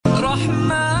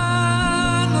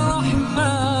رحمن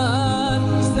رحمن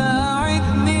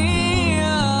ساعدني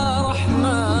يا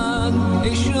رحمن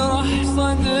اشرح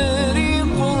صدري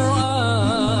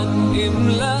قرآن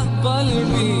املأ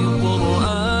قلبي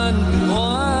قرآن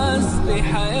واسق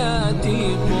حياتي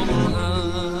قرآن.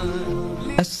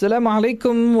 Assalamu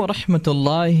alaikum wa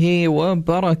rahmatullahi wa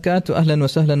barakatuh. Ahlan wa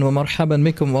sahlan wa marhaban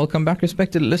bikum. Welcome back,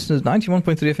 respected listeners.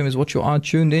 91.3 FM is what you are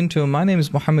tuned into. My name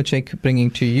is Muhammad Sheikh,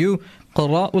 bringing to you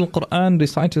Qura'ul Qur'an,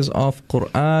 Reciters of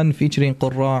Qur'an, featuring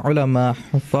Qurra, Ulama,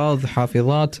 Hufaz,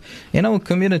 Hafizat in our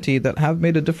community that have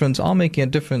made a difference, are making a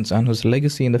difference, and whose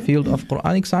legacy in the field of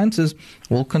Quranic sciences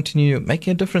will continue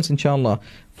making a difference, inshallah,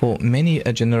 for many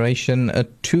a generation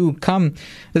to come.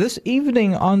 This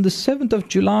evening on the 7th of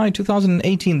July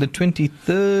 2018, the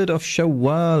 23rd of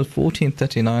Shawwal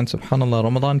 1439, subhanallah,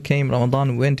 Ramadan came,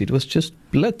 Ramadan went. It was just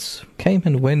blitz, came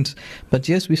and went. But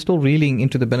yes, we're still reeling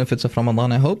into the benefits of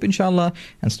Ramadan, I hope, inshallah,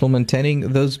 and still maintaining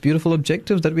those beautiful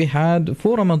objectives that we had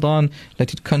for Ramadan.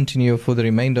 Let it continue for the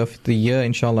remainder of the year,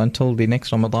 inshallah, until the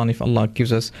next Ramadan, if Allah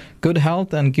gives us good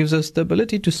health and gives us the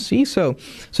ability to see so.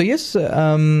 So yes,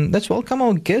 let's welcome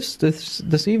our guest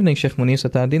this evening, Sheikh Munir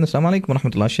Satardeen. Assalamu alaikum wa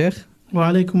rahmatullah, Sheikh.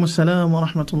 Wa alaikum assalam wa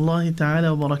rahmatullahi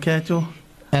ta'ala wa barakatuh.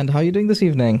 And how are you doing this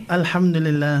evening?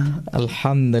 Alhamdulillah.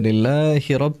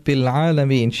 Alhamdulillahi Rabbil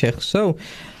Alameen, Sheikh. So,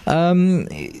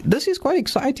 this is quite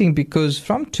exciting because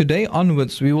from today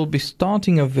onwards we will be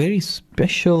starting a very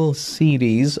special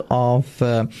series of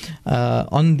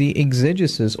on the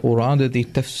exegesis, or rather the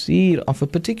tafsir of a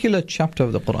particular chapter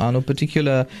of the Qur'an, or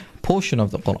particular portion of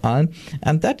the Qur'an,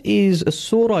 and that is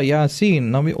Surah Yasin.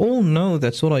 Now we all know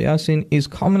that Surah Yasin is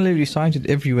commonly recited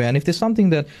everywhere, and if there's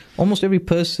something that almost every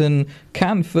person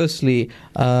can firstly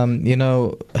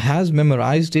has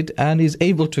memorized it and is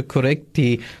able to correct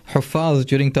the hufaz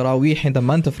during Taraweeh in the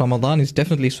month of Ramadan, is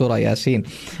definitely Surah Yasin.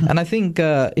 And I think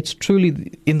it's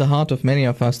truly in the heart of many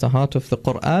of us, the heart of the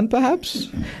Qur'an perhaps,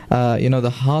 the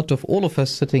heart of all of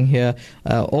us sitting here.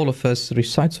 All of us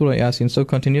recite Surah Yasin so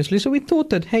continuously. So we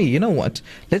thought that, hey, you know what,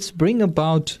 let's bring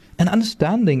about an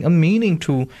understanding, a meaning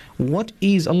to what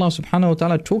is Allah subhanahu wa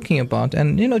ta'ala talking about,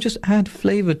 and just add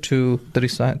flavor to the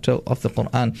recital of the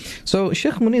Qur'an. So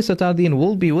Sheikh Munir Satardeen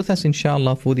will be with us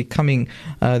inshallah for the coming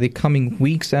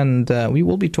weeks, and we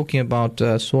will be talking about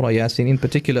Surah Yasin in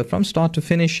particular from start to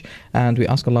finish, and we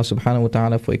ask Allah subhanahu wa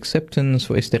ta'ala for acceptance,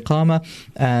 for istiqamah,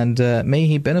 and may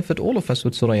He benefit all of us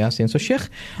with Surah Yasin. So Sheikh,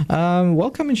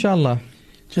 welcome inshallah.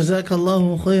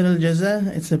 Jazakallahu khair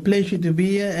al-jaza. It's a pleasure to be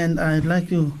here, and I'd like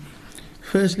to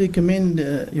firstly commend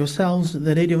yourselves,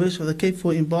 the Radio Voice of the Cape,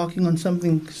 for embarking on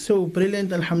something so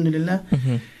brilliant, alhamdulillah.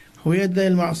 We at the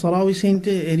Al-Ma'sarawi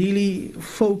Center really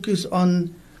focus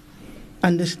on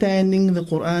understanding the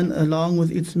Qur'an along with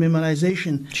its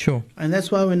memorization. Sure. And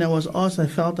that's why when I was asked, I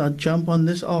felt I'd jump on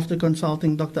this after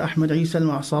consulting Dr. Ahmed Isa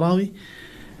Al-Ma'sarawi.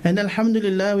 And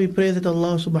alhamdulillah, we pray that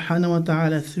Allah subhanahu wa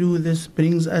ta'ala through this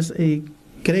brings us a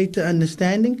greater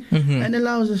understanding and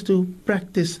allows us to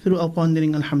practice through our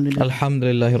pondering, alhamdulillah.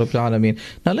 Alhamdulillah Rabbil Alameen.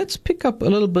 Now let's pick up a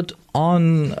little bit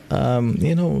on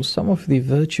some of the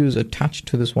virtues attached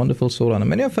to this wonderful surah. Now,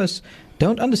 many of us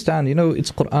don't understand,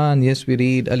 it's Qur'an. Yes, we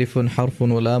read alifun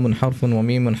harfun wa lamun harfun wa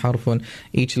mimun harfun.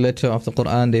 Each letter of the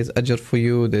Qur'an, there's ajr for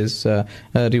you, there's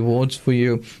rewards for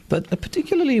you. But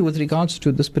particularly with regards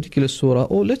to this particular surah,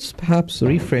 let's perhaps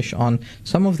refresh on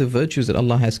some of the virtues that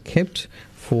Allah has kept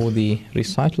for the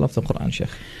recital of the Qur'an, Sheikh.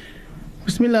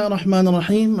 Bismillah ar-Rahman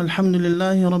ar-Rahim.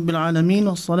 Alhamdulillahi Rabbil Alameen.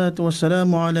 Wassalatu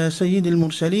wassalamu ala Sayyidil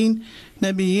Mursaleen.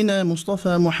 Nabiyyina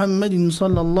Mustafa Muhammadin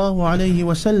sallallahu alayhi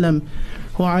wa sallam.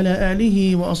 Wa ala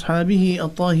alihi wa ashabihi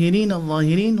al-tahirin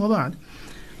al-zahirin wa ba'd.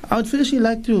 I would firstly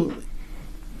like to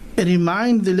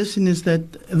remind the listeners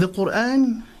that the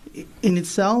Qur'an in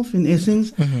itself, in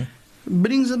essence,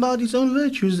 brings about its own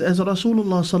virtues, as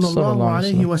Rasulullah sallallahu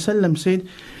alayhi wa sallam said,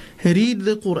 read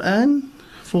the Qur'an,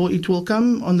 for it will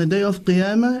come on the day of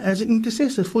Qiyamah as an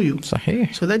intercessor for you.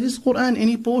 Sahih. So that is Qur'an,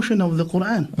 any portion of the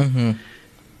Qur'an.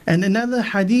 And another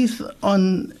hadith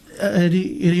on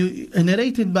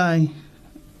narrated by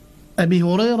Abi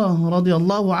Hurairah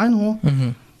radiyallahu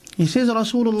anhu, he says,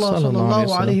 Rasulullah sallallahu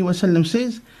alayhi wa sallam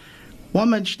says,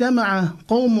 وَمَا اجْتَمَعَ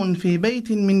قَوْمٌ فِي بَيْتٍ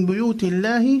مِّن بُيُوتِ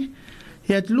اللَّهِ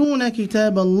يتلون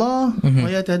كتاب الله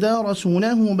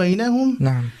ويتدارسونه بينهم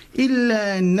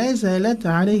إلا نزلت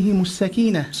عليهم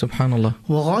السكينة سبحان الله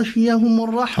وغشيهم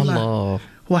الرحمة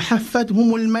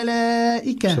وحفتهم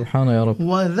الملائكة سبحان يا رب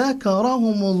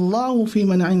وذكرهم الله في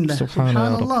من عنده سبحان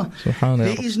الله.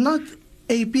 There is not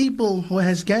a people who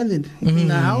has gathered in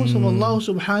the house of Allah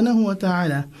subhanahu wa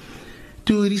ta'ala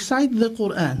to recite the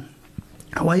Qur'an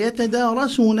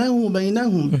وَيَتَدَارَسُونَهُ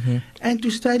بَيْنَهُم, and to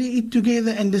study it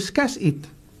together and discuss it.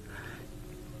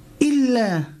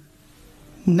 إِلَّا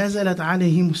نَزَلَتْ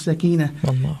عَلَيْهِمُ السَّكِينَةُ,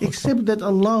 except that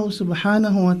Allah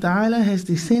subhanahu wa ta'ala has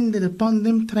descended upon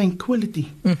them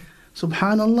tranquility.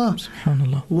 Subhanallah.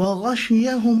 Subhanallah.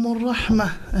 وَغَشِيَهُمُ الرَّحْمَةُ,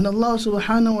 and Allah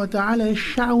subhanahu wa ta'ala has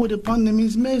showered upon them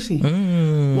His mercy.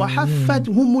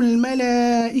 وَحَفَّتْهُمُ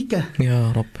الْمَلَائِكَةُ,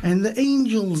 Ya Rabb. and the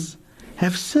angels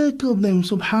have circled them.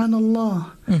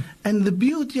 Subhanallah. And the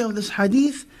beauty of this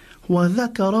hadith,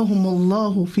 وَذَكَرَهُمُ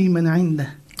اللَّهُ فِي مَنْ عِنْدَهُ,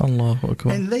 Allahu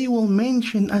Akbar. and they will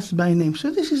mention us by name.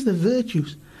 So this is the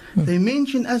virtues. They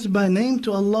mention us by name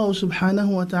to Allah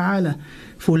subhanahu wa ta'ala.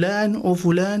 Fulan or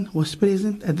Fulan was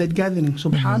present at that gathering.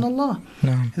 Subhanallah.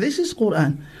 This is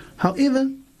Qur'an.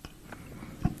 However,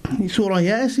 Surah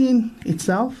Yasin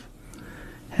itself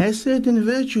has certain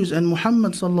virtues, and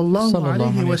Muhammad sallallahu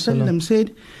alayhi wa sallam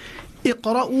said,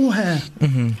 اقرأوها,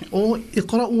 or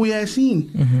اقرأوا ياسين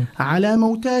على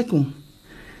موتاكم.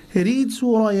 Read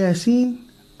Surah Yasin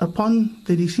upon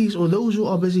the deceased, or those who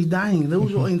are busy dying,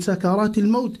 those who are in sakarat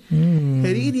al-maut.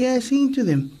 Read Yasin to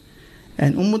them.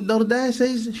 And Darda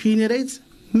says, she narrates,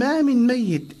 ما من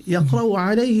ميت يقرأ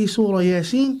عليه سورة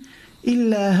ياسين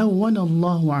إلا هون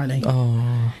الله عليه.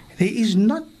 There is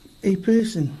not a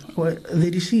person, or the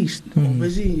deceased, or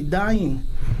busy dying,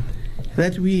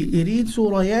 that we read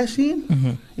Surah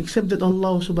Yasin, except that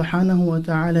Allah subhanahu wa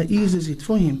ta'ala eases it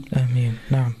for him. Ameen.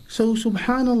 Naam. So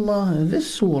subhanallah,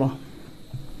 this surah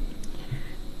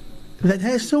that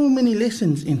has so many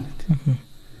lessons in it,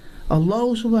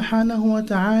 Allah subhanahu wa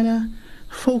ta'ala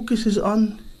focuses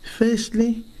on,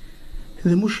 firstly,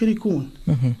 the mushrikun.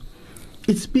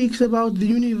 It speaks about the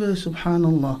universe,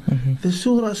 subhanallah. The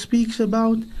surah speaks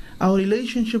about our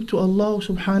relationship to Allah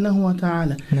subhanahu wa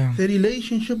ta'ala, the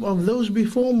relationship of those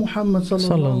before Muhammad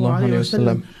sallallahu alayhi wa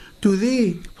sallam to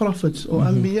their prophets or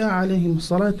anbiya alayhim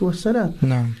salatu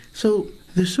wassalam. So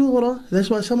the surah, that's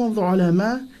why some of the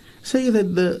ulama say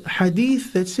that the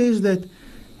hadith that says that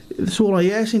Surah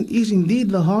Yasin is indeed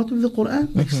the heart of the Qur'an,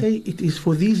 they say it is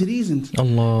for these reasons,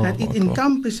 that it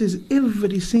encompasses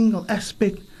every single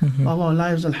aspect of our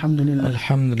lives. Alhamdulillah.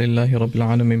 Alhamdulillahi Rabbil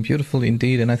Alameen. Beautiful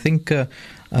indeed. And I think we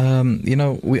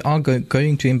are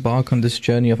going to embark on this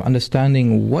journey of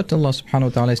understanding what Allah subhanahu wa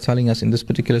ta'ala is telling us in this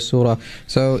particular surah.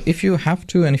 So if you have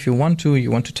to, and if you want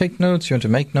to take notes, you want to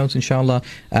make notes, inshallah,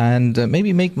 and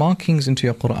maybe make markings into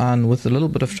your Qur'an with a little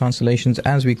bit of translations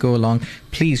as we go along,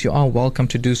 please, you are welcome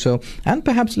to do so. And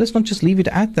perhaps let's not just leave it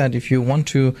at that. If you want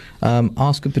to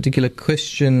ask a particular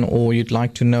question, or you'd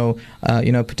like to know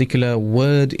a particular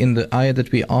word in the ayah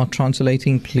that we are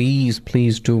translating, please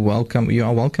do welcome. You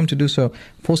are welcome to do so.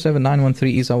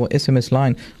 47913 is our SMS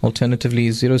line. Alternatively,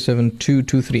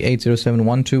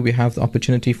 07223800712. We have the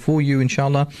opportunity for you,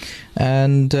 inshallah.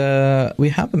 And we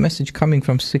have a message coming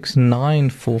from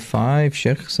 6945.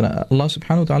 Sheikh, Allah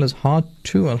subhanahu wa ta'ala's heart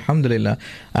too, alhamdulillah.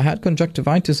 I had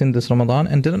conjunctivitis in this Ramadan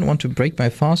and didn't want to break my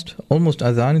fast. Almost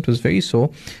adhan, it was very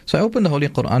sore. So I opened the Holy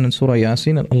Qur'an and Surah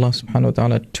Yasin, and Allah subhanahu wa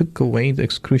ta'ala took away the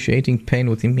excruciating pain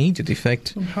with immediate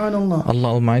effect. Subhanallah. Allah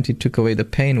Almighty took away the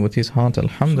pain with His heart,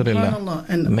 alhamdulillah. Subhanallah.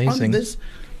 And amazing. On this,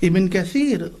 Ibn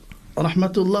Kathir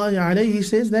rahmatullahi alayhi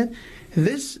says that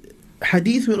this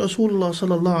hadith where Rasulullah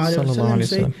sallallahu alayhi wa sallam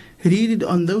say, read it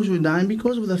on those who die,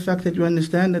 because of the fact that you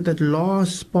understand that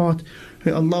last part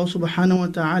where Allah subhanahu wa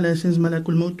ta'ala sends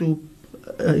Malakul Maut to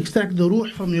extract the ruh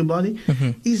from your body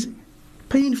is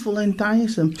painful and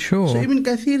tiresome. Sure. So Ibn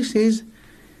Kathir says,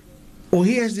 or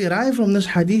he has derived from this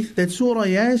hadith, that Surah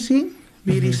Yasin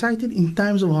be recited in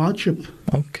times of hardship.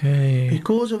 Okay.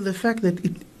 Because of the fact that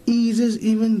it eases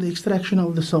even the extraction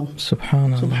of the soul.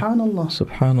 Subhanallah. Subhanallah.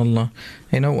 Subhanallah.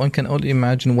 One can only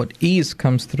imagine what ease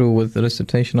comes through with the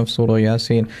recitation of Surah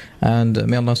Yasin. And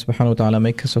may Allah subhanahu wa ta'ala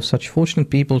make us of such fortunate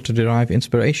people to derive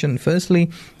inspiration, firstly,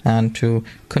 and to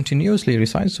continuously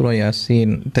recite Surah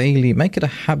Yasin daily. Make it a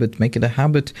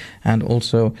habit. And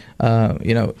also,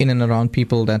 in and around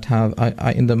people that have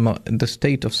in the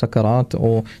state of sakarat,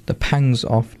 or the pangs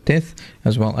of death,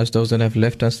 as well as those that have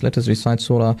left us. Let us recite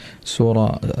Surah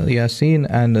Yasin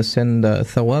and send the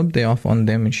thawab thereof on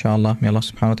them, inshallah. May Allah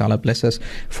subhanahu wa ta'ala bless us.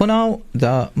 For now,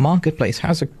 the marketplace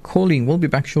has a calling. We'll be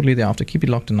back shortly thereafter. Keep it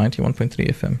locked on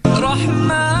 91.3 FM.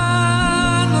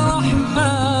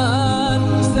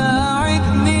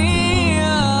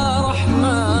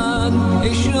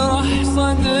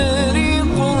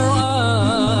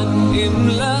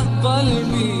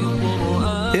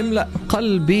 املأ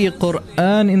Qalbi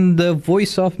Qur'an in the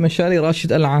voice of Mashari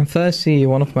Rashid Al-Anfasi,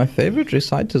 one of my favorite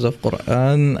reciters of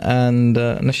Qur'an and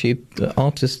nasheed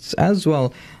artists as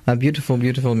well. Beautiful,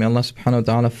 beautiful. May Allah subhanahu wa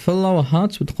ta'ala fill our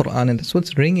hearts with Qur'an, and that's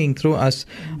what's ringing through us.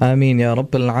 Ameen Ya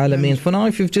Rabbil Alameen. For now,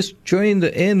 if you've just joined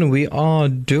in, we are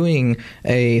doing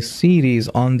a series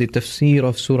on the tafsir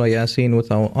of Surah Yasin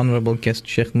with our honorable guest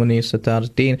Sheikh Munir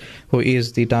Sattar-Din, who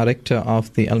is the director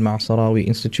of the Al-Ma'sarawi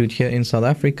Institute here in South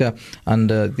Africa,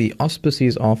 under the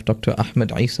auspices of Dr.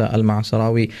 Ahmed Isa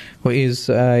Al-Ma'sarawi, who is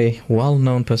a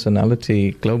well-known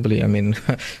personality globally. I mean,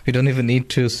 we don't even need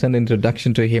to send an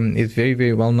introduction to him. He's very,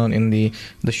 very well known in the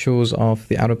shores of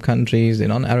the Arab countries, the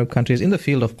non-Arab countries, in the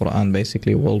field of Qur'an,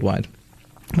 basically worldwide.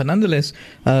 But nonetheless,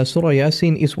 Surah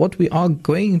Yasin is what we are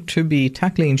going to be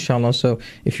tackling, inshallah. So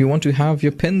if you want to have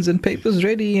your pens and papers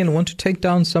ready and want to take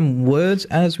down some words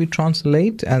as we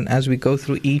translate and as we go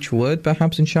through each word,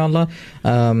 perhaps, inshallah,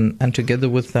 and together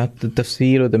with that, the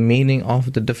tafsir or the meaning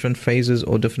of the different phrases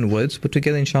or different words put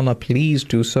together, inshallah, please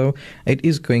do so. It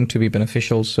is going to be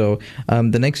beneficial. So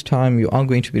the next time you are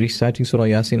going to be reciting Surah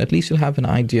Yasin, at least you'll have an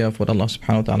idea of what Allah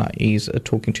subhanahu wa ta'ala is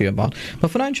talking to you about.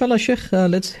 But for now, inshallah, Sheikh,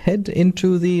 let's head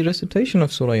into the recitation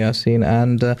of Surah Yasin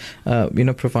and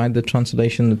provide the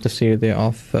translation, the tafsir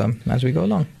thereof as we go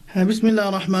along. Bismillah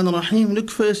ar-Rahman ar-Rahim.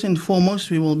 Look, first and foremost,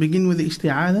 we will begin with the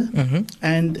isti'adha.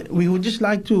 And we would just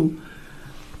like to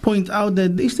point out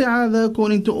that the isti'adha,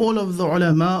 according to all of the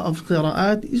ulama of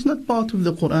qira'at, is not part of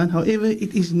the Qur'an. However,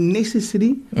 it is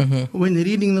necessary when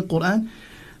reading the Qur'an,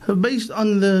 based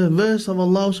on the verse of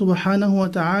Allah subhanahu wa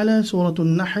ta'ala, Surah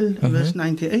An-Nahl, verse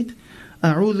 98.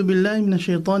 أعوذ بالله من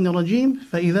الشيطان الرجيم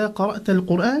فإذا قرأت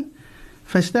القرآن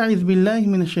فاستعذ بالله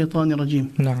من الشيطان الرجيم.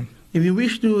 نعم. If you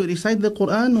wish to recite the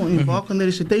Qur'an or embark on the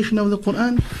recitation of the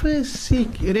Qur'an, first seek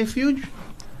refuge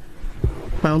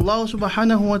by Allah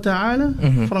subhanahu wa ta'ala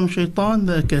from shaitan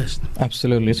the accursed.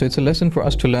 Absolutely. So it's a lesson for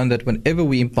us to learn that whenever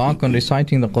we embark on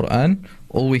reciting the Qur'an,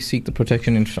 always seek the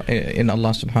protection in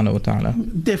Allah subhanahu wa ta'ala.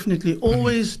 Definitely.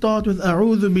 Always start with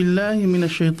A'udhu billahi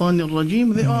minash shaitanir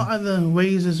rajim. There are other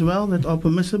ways as well that are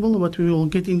permissible, but we will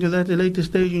get into that at a later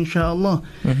stage, inshallah.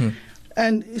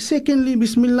 And secondly,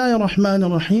 Bismillah ar-Rahman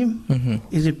ar-Rahim.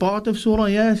 Is it part of Surah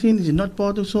Yasin? Is it not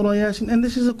part of Surah Yasin? And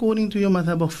this is according to your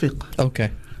madhab of fiqh. Okay.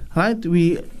 Right?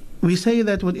 We say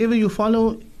that whatever you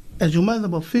follow as your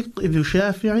madhab of fiqh, if you're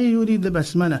Shafi'i, you read the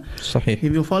basmala. Sahih.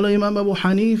 If you follow Imam Abu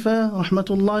Hanifa,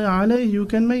 rahmatullahi alayhi, you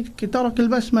can make tarak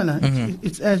al-basmala.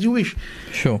 It's as you wish.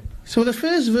 Sure. So the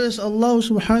first verse, Allah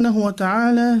subhanahu wa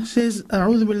ta'ala says,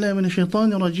 أعوذ بالله من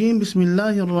الشيطان الرجيم بسم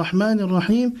الله الرحمن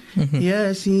الرحيم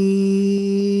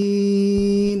ياسين.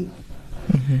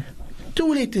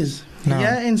 Two letters,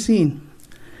 Ya and Sin.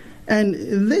 And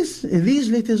these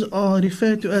letters are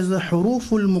referred to as the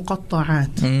حروف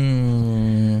المقطعات.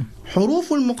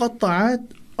 حروف المقطعات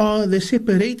are the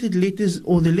separated letters,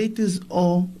 or the letters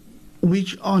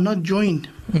which are not joined.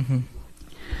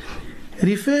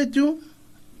 Referred to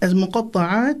as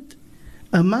muqatta'at,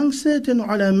 among certain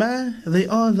ulama, they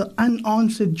are the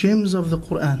unanswered gems of the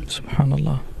Qur'an.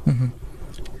 Subhanallah.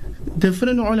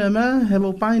 Different ulama have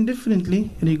opined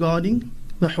differently regarding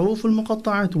the huruf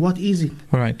al-muqatta'at. What is it?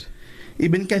 Right.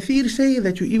 Ibn Kathir say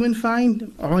that you even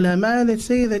find ulama that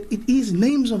say that it is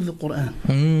names of the Qur'an.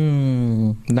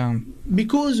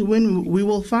 Because when we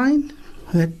will find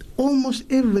that almost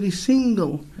every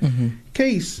single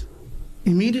case,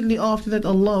 immediately after that,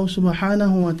 Allah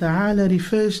subhanahu wa ta'ala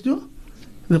refers to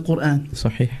the Qur'an.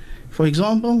 Sahih. For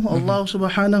example, Allah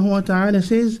subhanahu wa ta'ala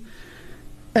says,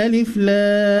 Alif Lam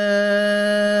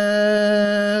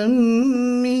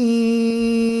Mim.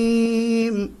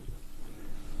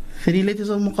 3 letters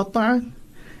of muqatta'at.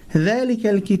 ذَلِكَ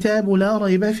الْكِتَابُ لَا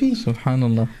رَيْبَ فِيهِ.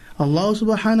 Subhanallah. Allah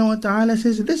subhanahu wa ta'ala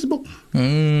says, this book,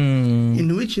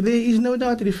 in which there is no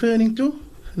doubt referring to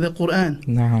the Qur'an.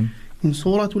 Naam. In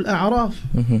Surah Al-A'raf,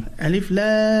 Alif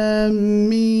Lam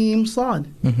Mim Sad.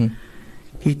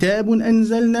 كتاب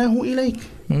أنزلناه إليك.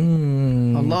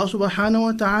 Allah subhanahu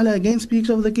wa ta'ala again speaks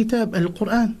of the kitab,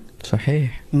 Al-Qur'an. Sahih.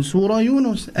 In Surah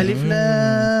Yunus, Alif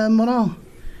Lam Ra.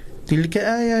 تلك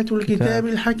آيات الكتاب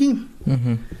الحكيم.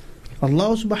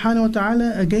 Allah subhanahu wa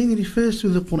ta'ala again refers to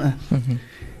the Qur'an.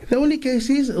 The only case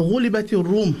is غُلِبَتِ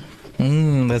الروم.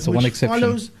 That's one exception.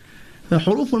 Follows the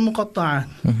huruf al-muqatta'at.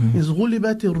 Is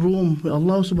غُلِبَتِ الروم.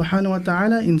 Allah subhanahu wa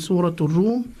ta'ala in Surah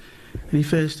Al-Rum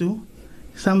refers to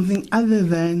something other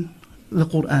than the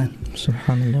Qur'an.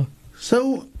 Subhanallah.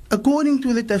 So, according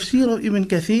to the tafsir of Ibn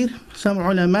Kathir, some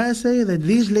ulama say that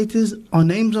these letters are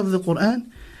names of the Qur'an.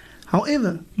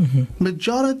 However,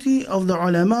 majority of the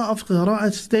ulama of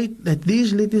qira'at state that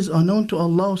these letters are known to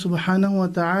Allah subhanahu wa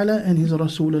ta'ala and His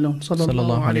Rasul alone,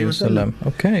 sallallahu alayhi wa sallam.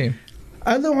 Okay.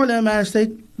 Other ulama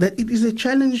state that it is a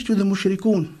challenge to the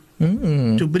mushrikun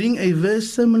to bring a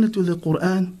verse similar to the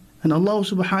Qur'an, and Allah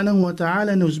subhanahu wa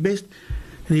ta'ala knows best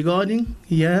regarding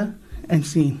ya and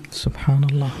sin.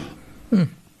 Subhanallah.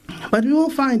 But we will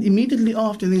find immediately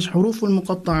after these huruf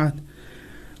al-muqatta'at,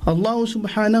 Allah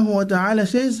subhanahu wa ta'ala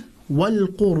says,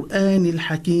 وَالْقُرْآنِ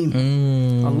الْحَكِيمِ.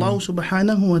 Allah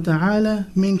subhanahu wa ta'ala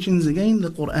mentions again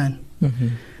the Qur'an.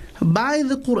 By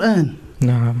the Qur'an,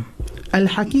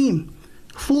 al-Hakim,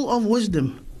 full of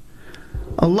wisdom,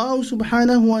 Allah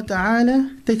subhanahu wa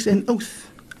ta'ala takes an oath,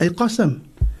 a qasam,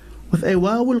 with a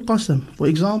waw al-qasam. For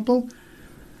example,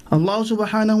 Allah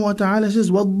subhanahu wa ta'ala says,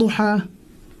 وَالضُّحَى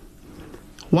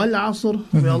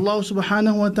وَالْعَصْرِ, where Allah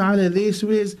subhanahu wa ta'ala there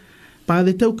swears by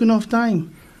the token of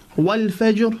time.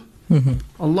 وَالْفَجْرِ,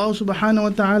 Allah subhanahu wa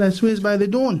ta'ala swears by the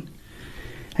dawn.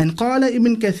 And قال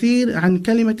Ibn Kathir عن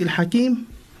كلمة الحكيم,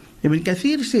 Ibn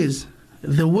Kathir says,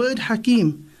 the word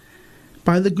Hakim,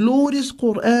 by the glorious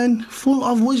Qur'an full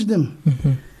of wisdom,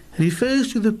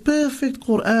 refers to the perfect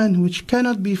Qur'an which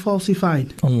cannot be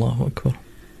falsified. Allahu Akbar.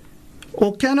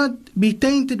 Or cannot be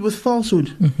tainted with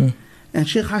falsehood. And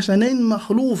Shaykh Hasanain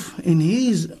Makhloof, in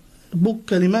his book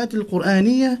Kalimat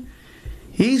al-Qur'aniyah,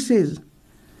 he says,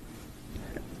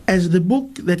 as the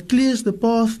book that clears the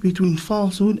path between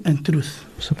falsehood and truth.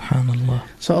 Subhanallah.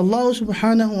 So Allah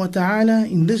subhanahu wa ta'ala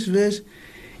in this verse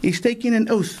is taking an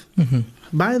oath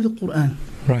by the Qur'an.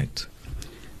 Right.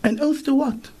 An oath to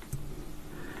what?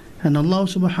 And Allah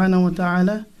subhanahu wa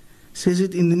ta'ala says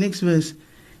it in the next verse,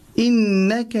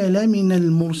 إِنَّكَ لَمِنَ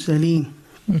الْمُرْسَلِينَ.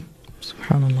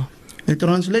 Subhanallah. The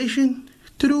translation,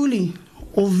 truly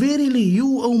or verily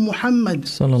you, O Muhammad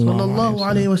sallallahu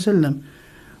alayhi wa sallam,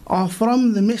 are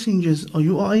from the messengers, or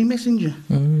you are a messenger.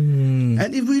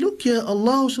 And if we look here,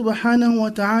 Allah subhanahu wa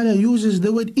ta'ala uses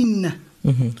the word inna,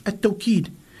 at-tawkeed,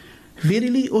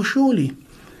 verily or surely.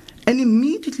 And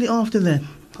immediately after that,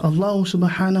 Allah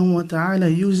subhanahu wa ta'ala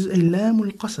uses a lam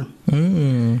al-qasam,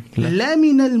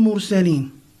 lamin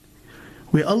al-mursaleen,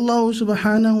 where Allah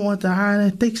subhanahu wa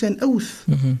ta'ala takes an oath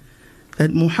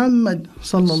that Muhammad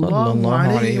sallallahu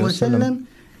alayhi wa sallam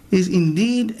is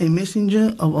indeed a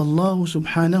messenger of Allah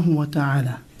subhanahu wa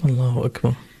ta'ala. Allahu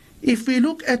Akbar. If we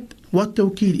look at what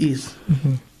tawkeed is,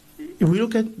 if we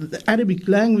look at the Arabic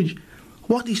language,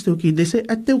 what is tawkeed? They say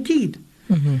at-tawkeed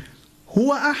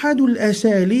هو أحد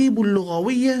الأساليب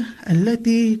اللغوية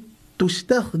التي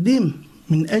تستخدم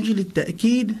من أجل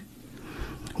التأكيد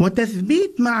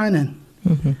وتثبيت معنى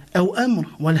أو أمر،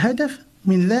 والهدف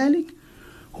من ذلك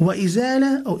هو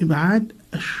إزالة أو إبعاد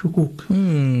الشكوك.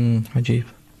 عجيب.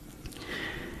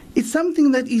 It's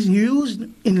something that is used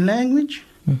in language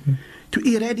to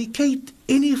eradicate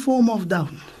any form of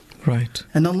doubt. Right.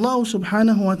 And Allah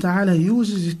subhanahu wa ta'ala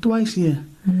uses it twice here.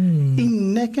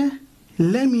 إِنَّكَ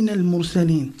لَمِنَ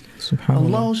الْمُرْسَلِينَ.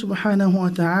 Allah subhanahu wa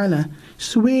ta'ala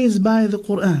swears by the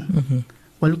Qur'an.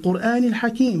 وَالْقُرْآنِ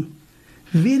الْحَكِيمِ.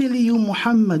 Verily you,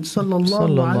 Muhammad sallallahu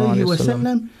alayhi wa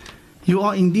sallam, you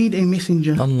are indeed a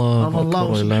messenger of Allah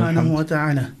subhanahu wa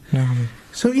ta'ala.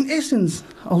 So in essence,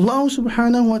 Allah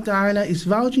subhanahu wa ta'ala is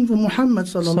vouching for Muhammad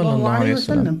sallallahu alayhi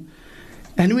wa sallam.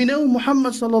 And we know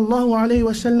Muhammad sallallahu alayhi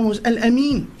wa sallam was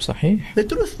al-Amin, Sahih. the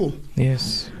truthful.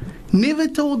 Yes. Never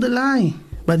told a lie.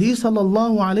 But he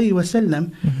sallallahu alayhi wa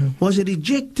sallam was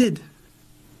rejected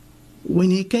when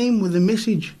he came with a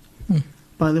message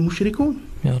by the mushrikun.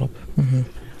 Ya Rab.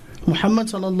 Muhammad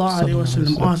sallallahu alayhi wa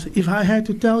sallam asked, if I had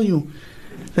to tell you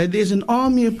that there's an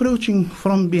army approaching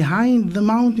from behind the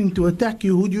mountain to attack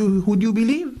you, would you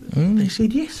believe? They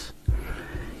said yes.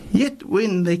 Yet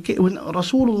when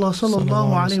Rasulullah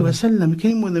sallallahu alayhi wa sallam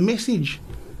came with a message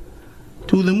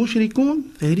to the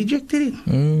mushrikun, they rejected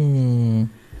it.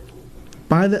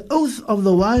 By the oath of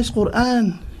the wise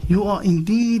Qur'an, you are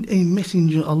indeed a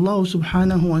messenger. Allah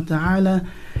subhanahu wa ta'ala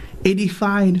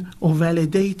edified or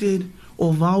validated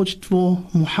or vouched for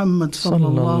Muhammad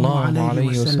sallallahu alayhi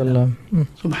wa sallam.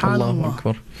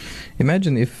 Subhanallah.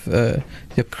 Imagine if the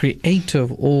creator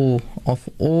of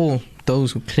all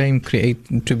those who claim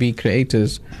to be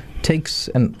creators takes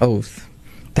an oath.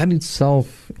 That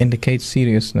itself indicates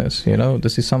seriousness. You know,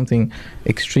 this is something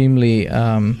extremely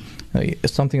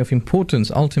something of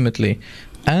importance ultimately,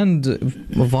 and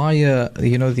via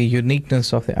the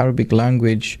uniqueness of the Arabic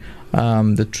language,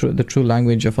 the true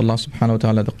language of Allah subhanahu wa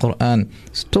ta'ala, the Qur'an,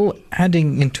 still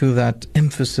adding into that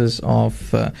emphasis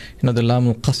of the lam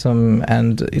al-qasam,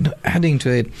 and adding to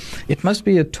it. It must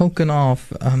be a token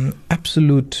of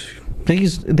absolute. There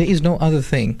is no other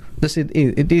thing. It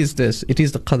is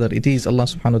the qadr. It is Allah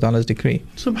subhanahu wa ta'ala's decree.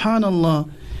 Subhanallah.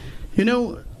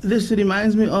 This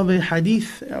reminds me of a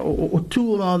hadith, or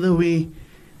two rather, where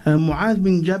Mu'adh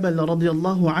bin Jabal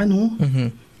radiyallahu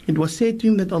anhu, it was said to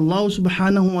him that Allah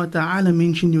subhanahu wa ta'ala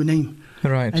mentioned your name.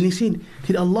 Right. And he said,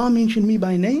 did Allah mention me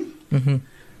by name?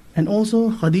 And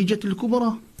also Khadijat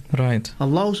al-Kubra. Right.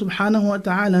 Allah subhanahu wa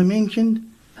ta'ala mentioned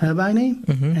her by name.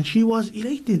 And she was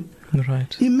elated.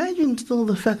 Right. Imagine still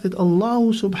the fact that Allah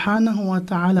subhanahu wa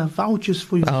ta'ala vouches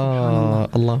for you. Ah,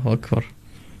 Allahu Akbar.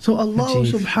 So Allah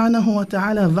Ajib. subhanahu wa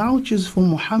ta'ala vouches for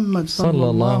Muhammad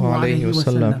sallallahu alayhi wa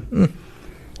sallam.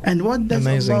 And what does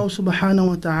Amazing. Allah subhanahu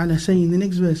wa ta'ala say in the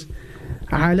next verse?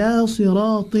 عَلَى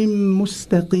صِرَاطٍ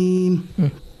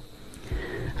مُسْتَقِيمٍ.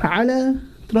 Ala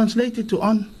translated to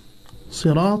on,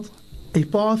 sirat, a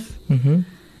path, and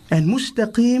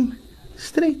mustaqim,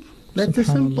 straight. That's the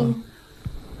simple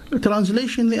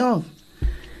translation thereof.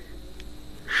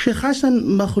 Sheikh Hassan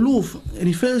Makhloof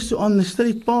refers to on the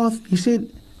straight path. He said,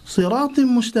 صراط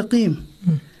مستقيم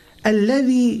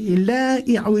الذي لا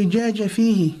إعوجاج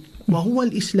فيه وهو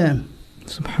الإسلام.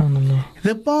 Subhanallah.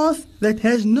 The path that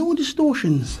has no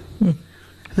distortions,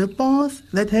 the path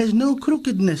that has no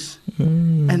crookedness,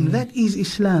 and that is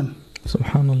Islam.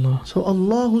 Subhanallah. So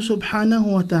Allah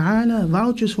subhanahu wa ta'ala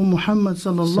vouches for Muhammad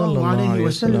sallallahu alayhi wa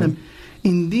sallam.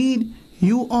 Indeed,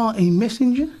 you are a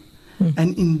messenger,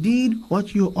 and indeed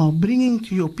what you are bringing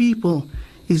to your people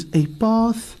is a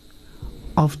path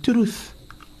of truth,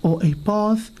 or a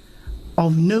path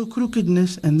of no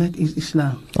crookedness, and that is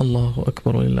Islam. Allahu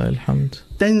Akbar wa lillahi alhamd.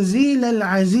 Tanzeel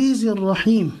al-Aziz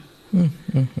al-Rahim,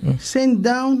 sent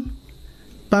down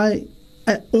by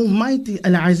Almighty,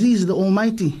 Al-Aziz, the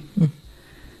Almighty,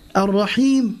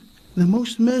 Ar-Rahim, the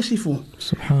most merciful.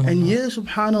 Subhanallah. And here,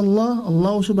 subhanallah,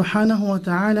 Allah subhanahu wa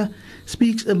ta'ala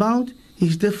speaks about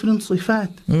His different sifat.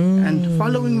 And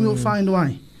following we'll find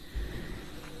why.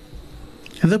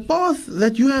 The path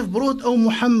that you have brought, O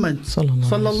Muhammad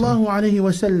sallallahu alayhi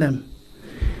wa sallam,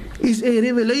 is a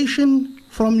revelation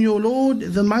from your Lord,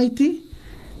 the Mighty,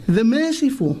 the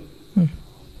Merciful.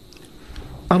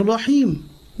 Ar-Rahim.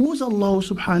 Who is Allah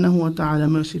subhanahu wa ta'ala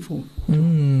merciful?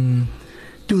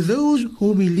 To those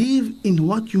who believe in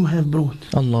what you have brought.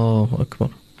 Allahu Akbar.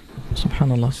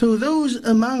 Subhanallah. So those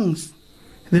amongst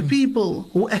the people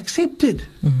who accepted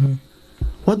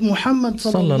what Muhammad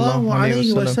sallallahu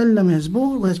alayhi wa sallam has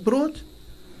brought,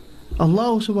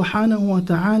 Allah subhanahu wa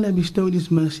ta'ala bestowed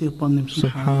His mercy upon them.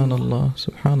 Subhanallah.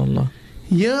 Subhanallah.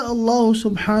 Ya Allah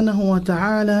subhanahu wa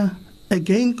ta'ala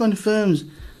again confirms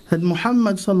that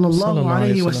Muhammad sallallahu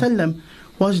alayhi wa sallam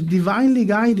was divinely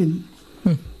guided.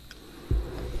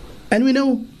 And we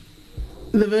know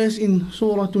the verse in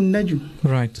Surah An-Najm,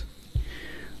 Right.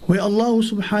 where Allah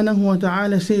subhanahu wa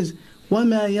ta'ala says,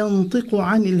 وَمَا يَنطِقُ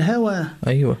عَنِ الْهَوَىٰ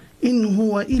Aywa. إِنْ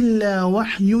هُوَ إِلَّا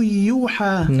وَحْيٌ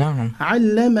يُوحَىٰ Naam.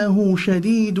 عَلَّمَهُ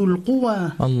شَدِيدُ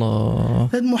الْقُوَىٰ. Allah.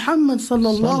 That Muhammad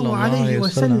sallallahu alayhi wa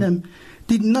sallam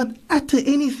did not utter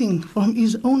anything from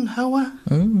his own hawa,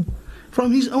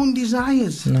 from his own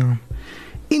desires. Naam.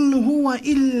 إِنْ هُوَ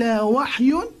إِلَّا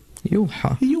وَحْيٌ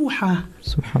Yuha. يُوحَىٰ.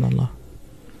 Subhanallah.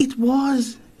 It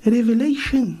was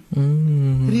revelation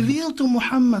revealed to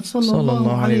Muhammad sallallahu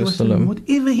alayhi wa sallam.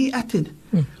 Whatever he uttered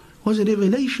was a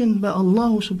revelation by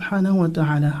Allah subhanahu wa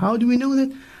ta'ala. How do we know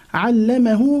that?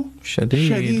 عَلَّمَهُ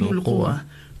Shadeed شَدِيدُ الْقُوَىٰ.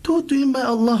 Taught to him by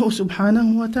Allah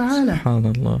subhanahu wa ta'ala.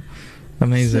 Subhanallah.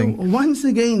 Amazing. So once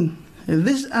again,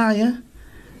 this ayah,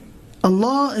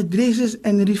 Allah addresses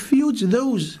and refutes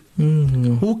those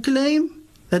who claim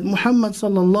that Muhammad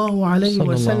sallallahu alayhi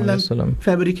wa sallam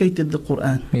fabricated the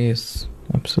Qur'an. Yes,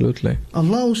 absolutely.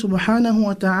 Allah subhanahu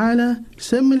wa ta'ala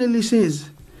similarly says,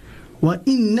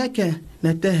 وَإِنَّكَ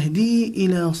لَتَهْدِي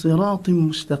إِلَى صِرَاطٍ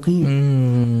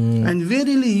مُسْتَقِيمٍ. And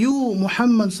verily you,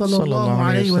 Muhammad sallallahu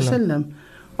alayhi wa sallam,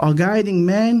 are guiding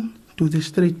man to the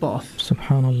straight path.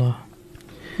 Subhanallah.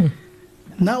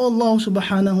 Now Allah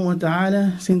subhanahu wa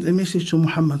ta'ala sends a message to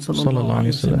Muhammad sallallahu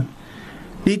alayhi wa sallam.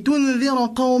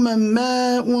 لِتُنذِرَ قَوْمًا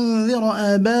مَا أُنذِرَ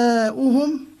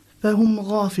آبَاؤُهُمْ فَهُمْ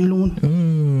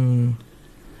غَافِلُونَ.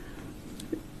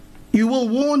 You will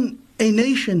warn a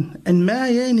nation, and ma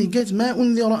yani gets ma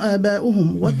unzira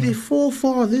aba'uhum, what their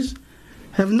forefathers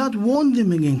have not warned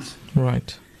them against.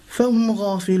 Right. فَهُمْ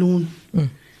غَافِلُونَ.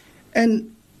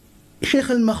 And Sheikh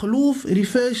al-Makhloof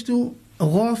refers to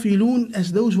غافلون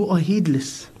as those who are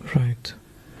heedless. Right.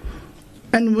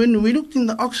 And when we looked in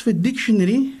the Oxford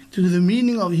Dictionary to the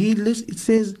meaning of heedless, it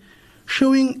says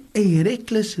showing a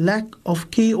reckless lack of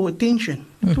care or attention.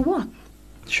 To what?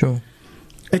 Sure.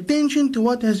 Attention to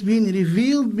what has been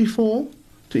revealed before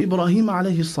to Ibrahim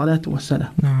alayhi salatu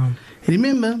wasalam. Naam.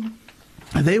 Remember,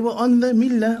 they were on the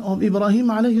millah of Ibrahim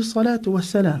alayhi salatu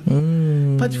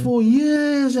wasalam. But for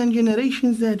years and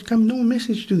generations there had come no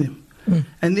message to them.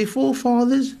 And their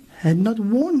forefathers had not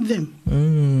warned them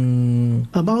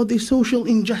about the social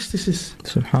injustices,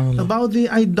 Subhanallah. about the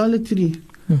idolatry,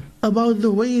 about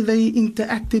the way they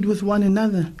interacted with one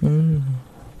another,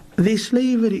 their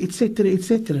slavery, etc.,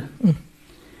 etc.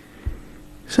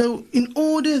 So, in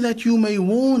order that you may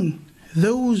warn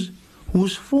those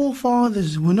whose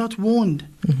forefathers were not warned,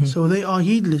 so they are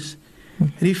heedless,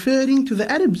 referring to the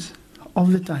Arabs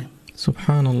of the time.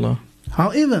 Subhanallah.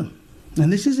 However,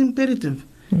 and this is imperative,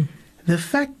 the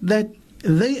fact that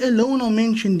they alone are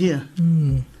mentioned here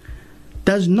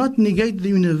does not negate the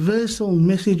universal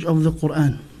message of the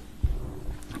Qur'an.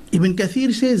 Ibn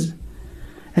Kathir says,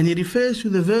 and he refers to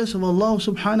the verse of Allah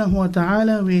subhanahu wa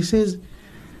ta'ala where he says,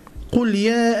 قُلْ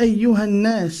يَا أَيُّهَا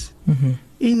النَّاسِ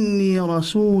إِنِّي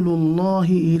رَسُولُ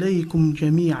اللَّهِ إِلَيْكُمْ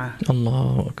جَمِيعًا.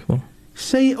 Allahu Akbar.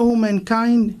 Say, O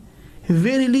mankind,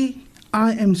 verily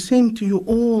I am sent to you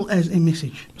all as a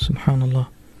message. Subhanallah.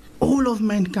 All of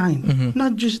mankind,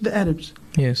 not just the Arabs.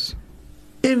 Yes.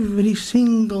 Every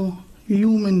single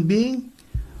human being,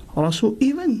 Rasul,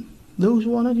 even those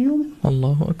who are not human.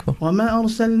 Allahu Akbar. وَمَا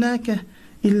أَرْسَلْنَاكَ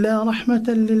إِلَّا رَحْمَةً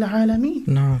لِلْعَالَمِينَ.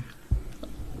 Naam.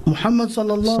 Muhammad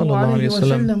sallallahu alayhi wa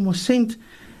sallam was sent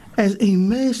as a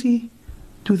mercy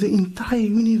to the entire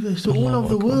universe, to all of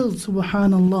the world,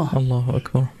 subhanallah. Allahu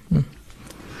Akbar.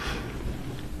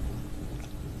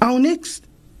 Our next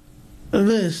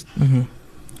verse,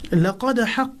 لَقَدْ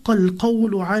حَقَّ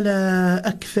الْقَوْلُ عَلَىٰ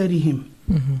أَكْثَرِهِمْ.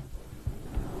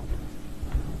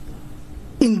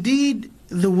 Indeed,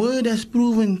 the word has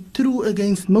proven true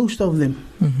against most of them.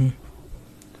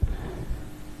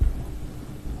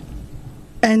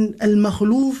 And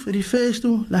al-makhluf refers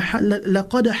to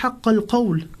لَقَدْ حَقَّ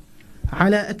الْقَوْلُ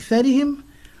عَلَىٰ أَكْثَرِهِمْ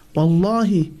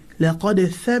وَاللَّهِ لَقَدْ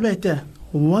ثَبَتَ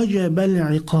وَجَبَ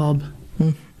الْعِقَابِ.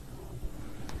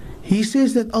 He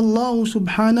says that Allah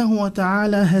subhanahu wa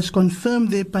ta'ala has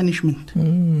confirmed their punishment.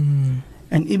 And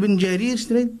Ibn Jarir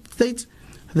states,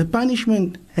 the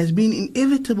punishment has been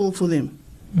inevitable for them.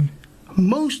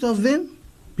 Most of them,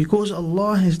 because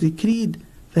Allah has decreed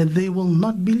that they will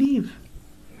not believe.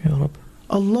 Ya Rab.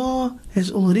 Allah has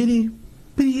already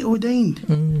preordained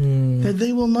that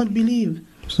they will not believe.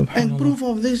 And proof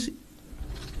of this,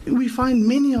 we find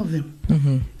many of them.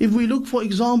 If we look, for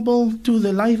example, to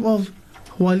the life of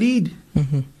Walid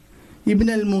ibn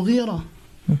al-Mughira,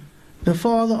 the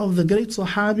father of the great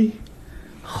Sahabi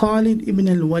Khalid ibn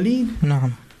al-Walid,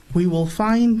 we will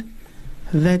find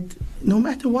that no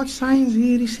matter what signs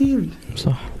he received,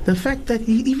 the fact that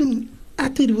he even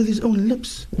uttered with his own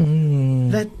lips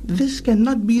that this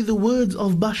cannot be the words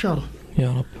of Bashar,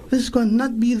 this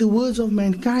cannot be the words of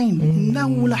mankind,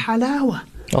 إِنَّهُ لَحَلَاوَةٌ,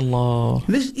 Allah,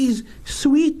 this is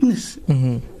sweetness,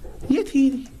 yet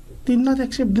he did not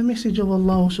accept the message of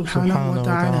Allah subhanahu wa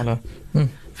ta'ala.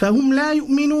 فَهُمْ لَا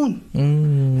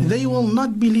يُؤْمِنُونَ, they will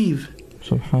not believe,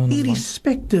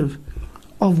 irrespective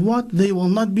of what they will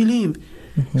not believe.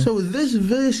 So this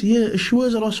verse here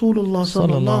assures Rasulullah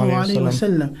sallallahu alayhi wa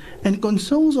sallam and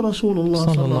consoles Rasulullah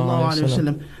sallallahu alayhi wa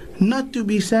sallam not to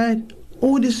be sad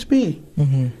or despair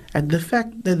at the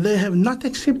fact that they have not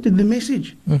accepted the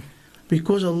message,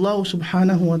 because Allah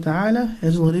subhanahu wa ta'ala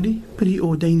has already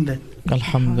preordained that.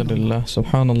 Alhamdulillah,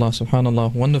 subhanallah,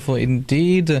 subhanallah, wonderful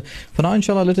indeed. For now,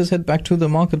 inshallah, let us head back to the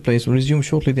marketplace. We'll resume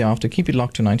shortly thereafter. Keep it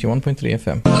locked to 91.3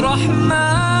 FM.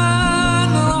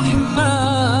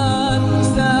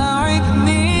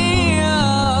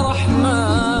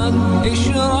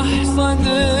 اشرح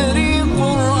صدري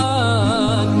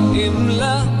قرآن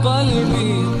املأ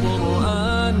قلبي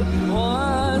قرآن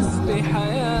واسق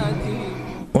حياتي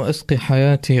واسق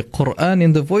حياتي Qur'an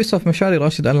in the voice of Mashari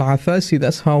Rashid Al-Afasi.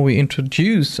 That's how we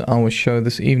introduce our show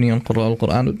this evening on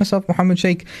Qur'an with myself, Muhammad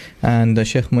Sheikh, and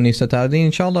Sheikh Munisa Tardeen,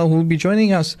 inshallah, who will be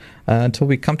joining us until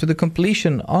we come to the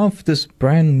completion of this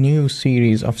brand new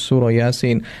series of Surah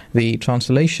Yasin, the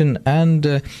translation and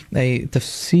a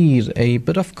tafsir, a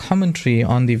bit of commentary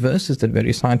on the verses that we're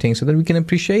reciting, so that we can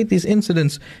appreciate these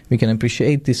incidents, we can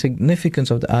appreciate the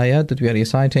significance of the ayat that we are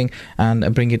reciting,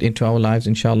 and bring it into our lives,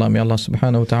 inshallah. May Allah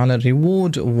subhanahu wa ta'ala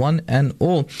reward one and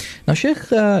all. Now,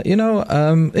 Sheikh,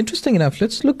 interesting enough,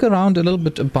 let's look around a little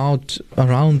bit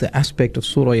around the aspect of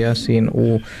Surah Yasin,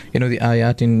 or the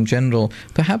ayat in general.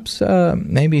 Perhaps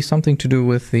maybe something to do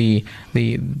with the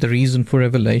reason for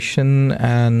revelation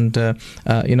and the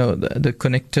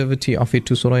connectivity of it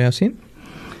to Surah Yasin.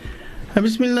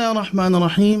 Bismillah ar-Rahman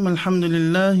ar-Rahim.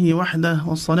 Alhamdulillahi wahdah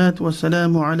wassalatu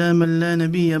wassalamu ala man la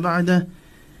nabiyya ba'dah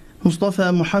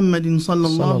Mustafa Muhammadin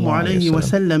sallallahu alayhi wa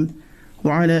sallam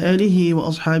wa ala alihi wa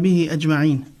ashabihi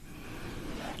ajma'in.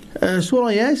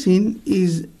 Surah Yasin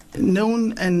is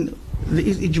known, and there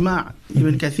is ijma'.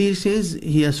 Ibn Kathir says,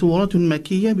 hiya suratun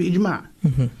makkiyya bi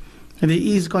ijma'. there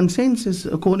is consensus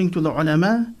according to the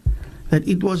ulama that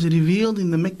it was revealed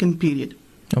in the Meccan period.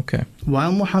 Okay.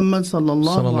 While Muhammad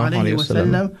sallallahu alayhi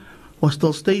wasallam was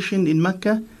still stationed in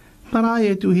Mecca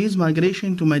prior to his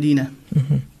migration to Medina.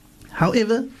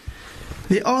 However,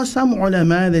 there are some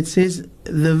ulama that say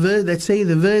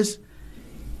the verse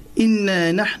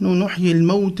إِنَّا نَحْنُ نُحْيِي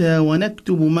الْمَوْتَى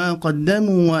وَنَكْتُبُ مَا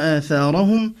قَدَّمُوا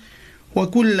وَآثَارَهُمْ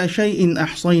وَكُلَّ شَيْءٍ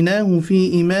أَحْصَيْنَاهُ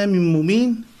فِي إِمَامٍ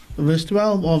مُبِينٍ, verse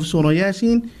 12 of Surah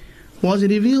Yasin, was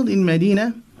revealed in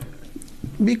Medina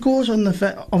because of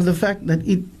the fact that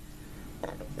it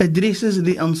addresses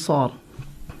the Ansar.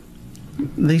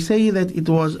 They say that it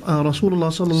was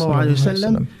Rasulullah sallallahu alayhi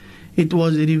wasallam. It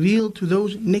was revealed to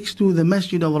those next to the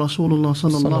masjid of Rasulullah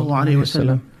sallallahu alayhi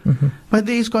wasallam. But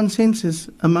there is consensus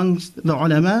amongst the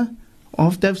ulama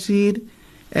of tafsir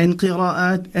and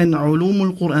qira'at and ulum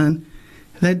al-Qur'an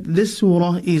that this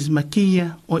surah is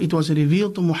Makkiyah, or it was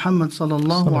revealed to Muhammad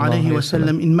sallallahu alayhi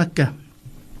wasallam in Mecca.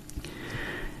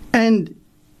 And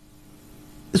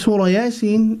Surah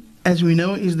Yasin, as we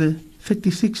know, is the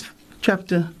 36th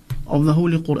chapter of the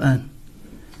Holy Qur'an.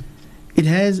 It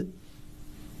has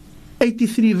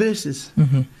 83 verses.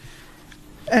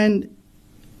 And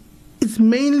it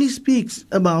mainly speaks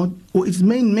about, or its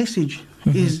main message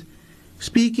is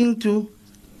speaking to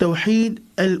Tawheed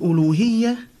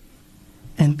al-Uluhiyyah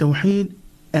and Tawheed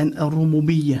and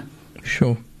al-Rububiyyah.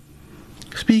 Sure.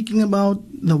 Speaking about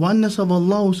the oneness of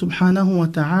Allah subhanahu wa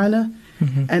ta'ala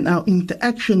and our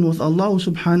interaction with Allah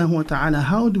subhanahu wa ta'ala.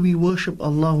 How do we worship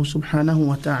Allah subhanahu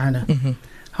wa ta'ala?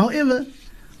 However,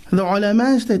 the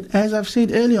ulama that, as I've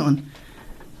said earlier on,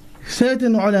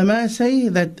 certain ulama say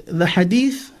that the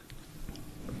hadith,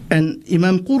 and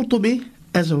Imam Qurtubi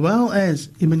as well as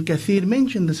Ibn Kathir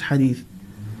mentioned this hadith,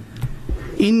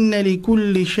 إِنَّ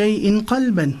لِكُلِّ شَيْءٍ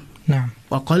قَلْبًا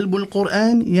وَقَلْبُ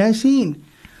الْقُرْآنِ يَاسِينَ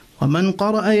وَمَنْ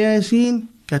قَرَأَ يَاسِينَ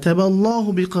كتب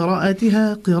الله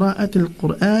بقراءتها قراءة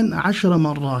القرآن 10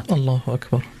 مرات. Allahu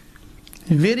Akbar.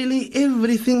 Verily,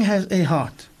 everything has a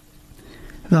heart.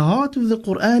 The heart of the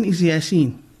Qur'an is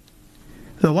Yasin.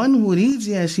 The one who reads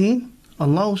Yasin,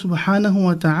 Allah subhanahu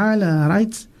wa ta'ala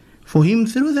writes for him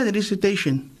through that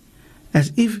recitation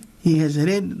as if he has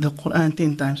read the Qur'an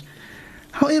 10 times.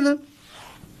 However,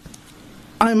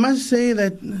 I must say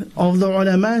that of the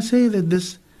ulama say that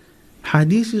this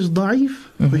hadith is da'if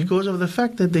because of the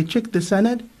fact that they check the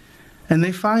sanad and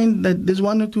they find that there's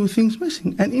one or two things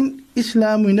missing. And in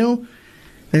Islam we know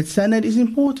that sanad is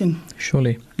important.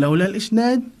 Surely. لولا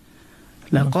الإسناد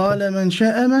لقال من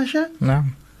شاء ما شاء.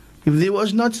 نعم. If there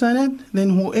was not sanad,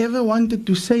 then whoever wanted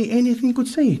to say anything could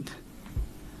say it.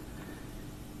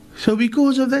 So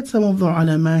because of that, some of the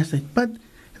ulama said, but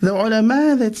the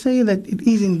ulama that say that it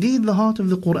is indeed the heart of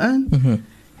the Qur'an,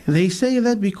 they say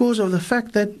that because of the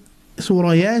fact that Surah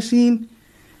Yasin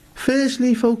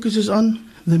firstly focuses on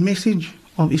the message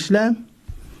of Islam,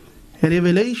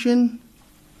 revelation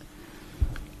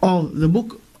of the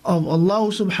book of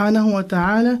Allah subhanahu wa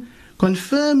ta'ala,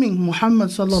 confirming Muhammad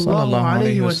sallallahu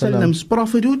alayhi wa sallam's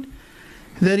prophethood,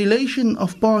 the relation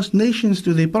of past nations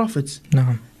to their prophets,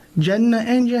 Jannah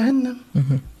and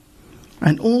Jahannam,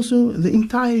 and also the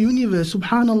entire universe.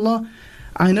 Subhanallah,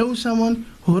 I know someone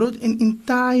who wrote an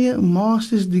entire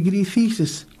master's degree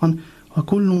thesis on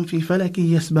وَكُلٌّ فِي فَلَكِ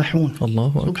يَسْبَحُونَ.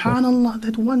 Subhanallah,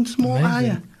 that one small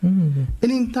ayah. An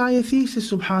entire thesis,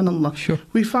 subhanallah. Sure.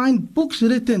 We find books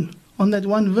written on that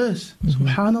one verse.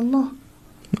 Subhanallah.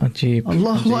 Ajib.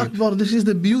 Allahu Akbar. This is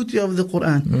the beauty of the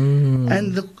Qur'an.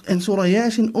 And Surah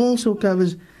Yasin also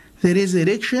covers the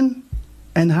resurrection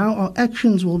and how our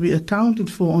actions will be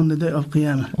accounted for on the day of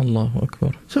Qiyamah. Allahu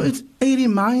Akbar. So it's a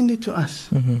reminder to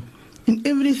us in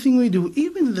everything we do,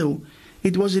 even though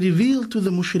it was revealed to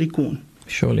the mushrikun.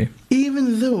 Surely.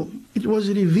 Even though it was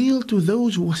revealed to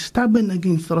those who were stubborn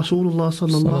against Rasulullah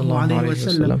sallallahu alayhi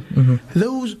wasallam,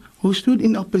 those who stood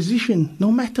in opposition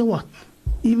no matter what,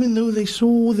 even though they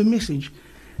saw the message,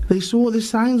 they saw the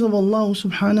signs of Allah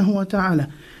subhanahu wa ta'ala,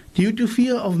 due to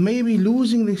fear of maybe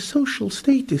losing their social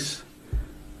status,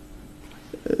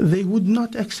 they would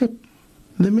not accept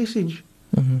the message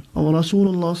of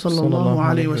Rasulullah sallallahu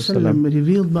alayhi wasallam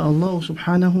revealed by Allah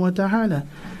subhanahu wa ta'ala.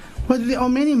 But there are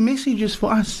many messages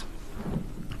for us.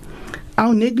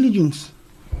 Our negligence,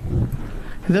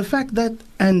 the fact that,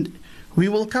 and we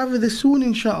will cover this soon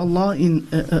inshaAllah in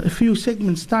a few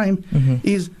segments time,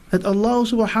 is that Allah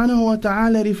subhanahu wa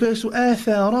ta'ala refers to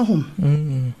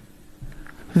atharahum,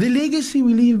 the legacy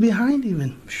we leave behind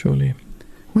even. Surely.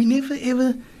 We never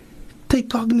ever take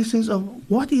cognizance of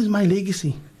what is my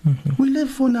legacy. We live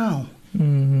for now.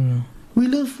 We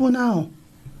live for now.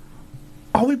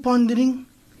 Are we pondering,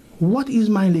 what is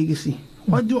my legacy?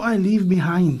 What do I leave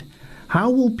behind? How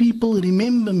will people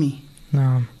remember me?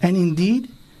 No. And indeed,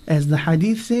 as the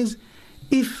hadith says,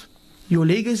 if your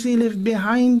legacy left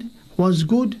behind was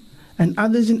good and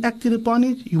others enacted upon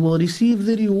it, you will receive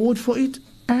the reward for it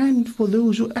and for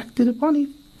those who acted upon it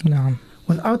No.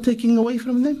 without taking away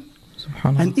from them.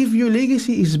 Subhanallah. And if your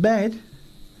legacy is bad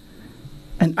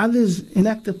and others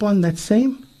enact upon that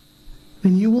same,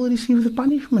 then you will receive the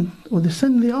punishment or the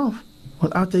sin thereof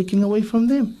without taking away from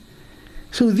them.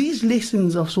 So these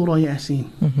lessons of Surah Yasin,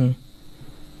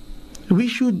 we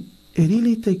should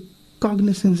really take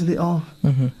cognizance thereof.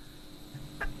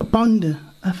 Ponder.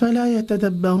 أفلا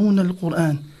يتدبرون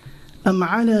القرآن أم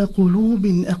على قلوب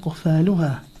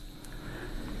أقفالها.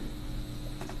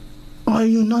 Are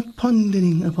you not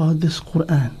pondering about this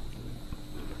Qur'an?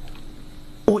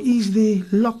 Or is there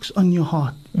locks on your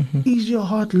heart? Is your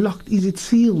heart locked? Is it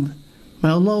sealed? May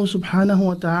Allah subhanahu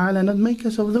wa ta'ala not make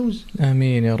us of those.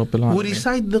 Ameen ya Rabbil Alameen. We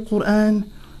recite the Qur'an,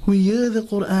 we hear the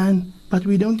Qur'an, but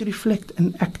we don't reflect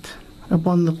and act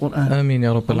upon the Qur'an. Ameen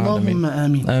ya Rabbil Alameen. Allahumma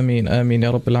ameen. Ameen, ameen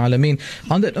ya Rabbil Alameen.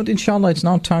 On that note, inshallah, it's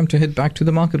now time to head back to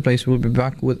the marketplace. We'll be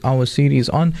back with our series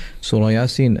on Surah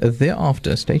Yasin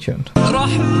thereafter. Stay tuned.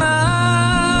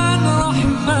 رحمن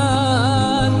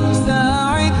رحمن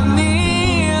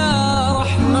ساعدني يا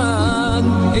رحمن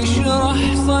اشرح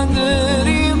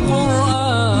صدري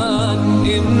قرآن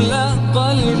املأ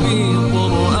قلبي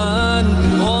قرآن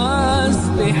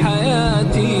واسق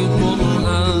حياتي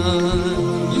قرآن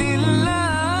لله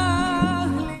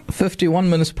 51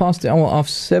 minutes past the hour of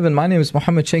 7. My name is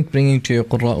Muhammad Sheikh, bringing to you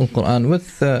Qur'an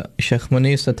with Sheikh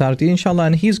Munir Satardi, inshallah,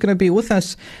 and he's going to be with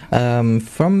us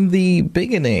from the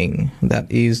beginning.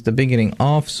 That is the beginning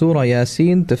of Surah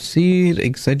Yasin, tafsir,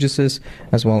 exegesis,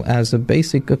 as well as a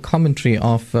basic commentary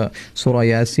of Surah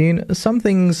Yasin. Some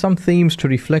themes to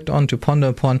reflect on, to ponder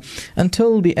upon,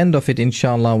 until the end of it,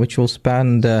 inshallah, which will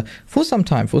span for some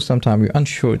time. We're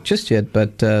unsure just yet,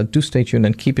 but do stay tuned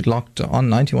and keep it locked on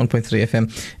 91.3 FM.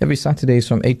 Every Saturdays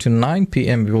from 8 to 9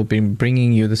 p.m. we will be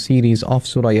bringing you the series of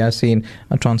Surah Yasin,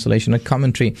 a translation, a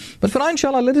commentary. But for now,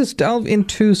 inshallah, let us delve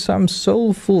into some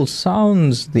soulful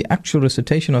sounds, the actual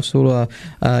recitation of Surah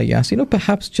Yasin, or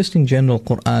perhaps just in general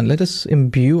Qur'an. Let us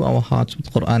imbue our hearts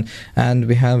with Qur'an. And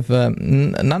we have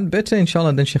none better,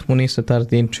 inshallah, than Sheikh Munir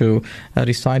Satardeen to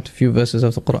recite a few verses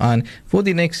of the Qur'an for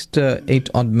the next 8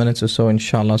 odd minutes or so,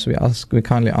 inshallah. So we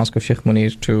kindly ask of Sheikh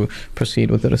Munir to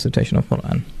proceed with the recitation of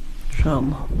Qur'an.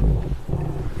 inshallah.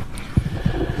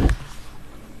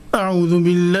 أعوذ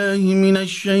بالله من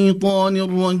الشيطان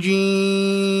الرجيم.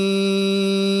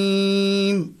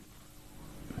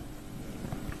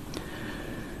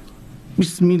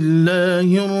 بسم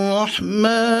الله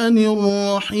الرحمن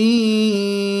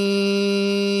الرحيم.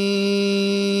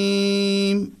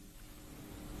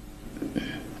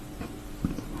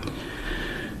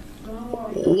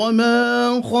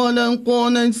 وما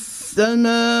خلقنا السماوات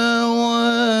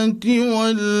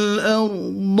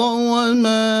والأرض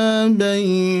وما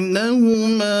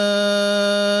بينهما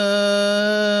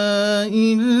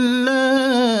إلا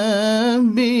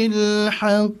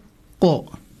بالحق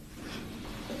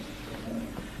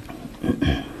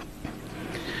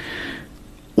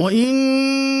وإن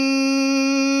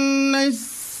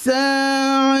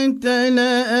الساعة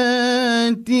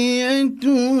لآتية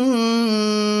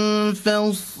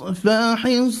فاصفح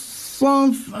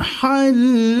الصفح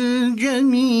الجميل.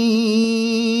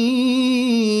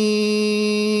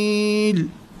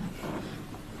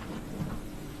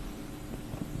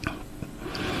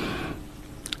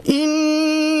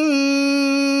 إن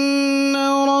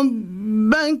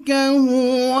ربك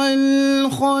هو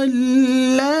الخلاق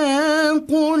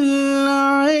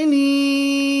العليم.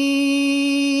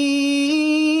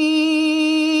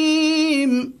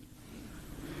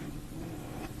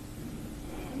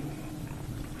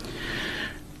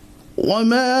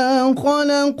 وما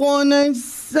خلقنا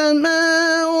السماوات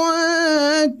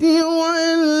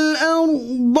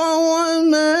والأرض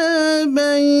وما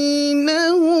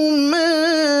بينهما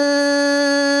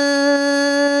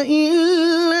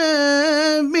إلا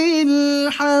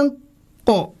بالحق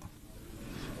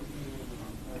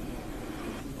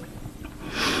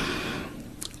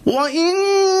وإن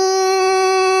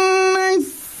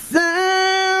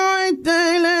الساعة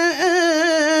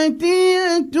لآتية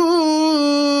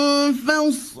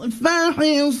فاصفح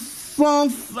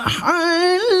الصفح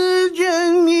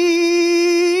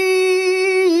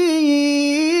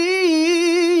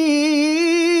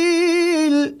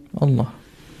الجميل. Allah.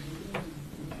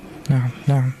 نعم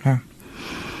نعم نعم.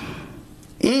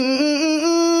 إن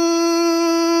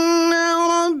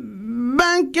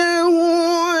ربك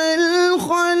هو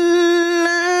الخلاق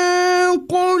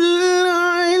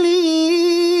العليم.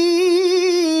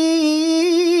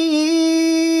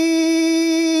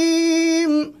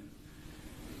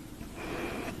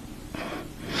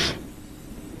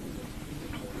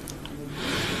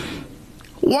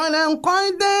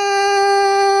 ولقد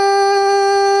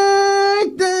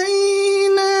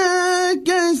آتيناك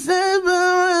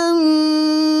سبعا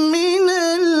من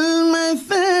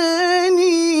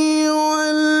المثاني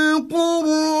والقرآن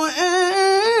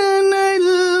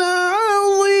العظيم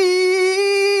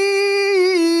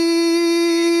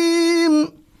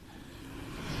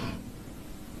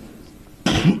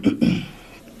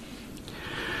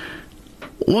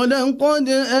ولقد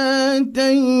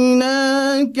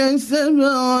آتيناك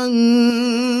سبعا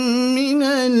من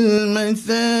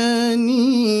المثاني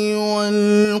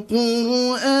والقرآن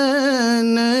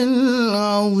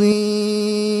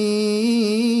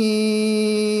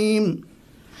العظيم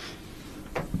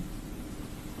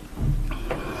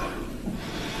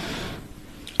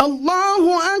الله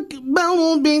أكبر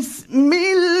بسم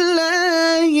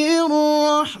الله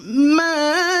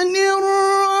الرحمن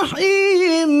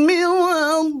الرحيم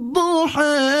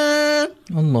والضحى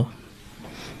الله.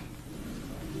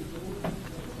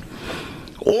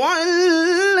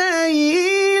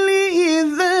 والليل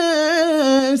إذا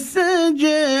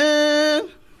سجى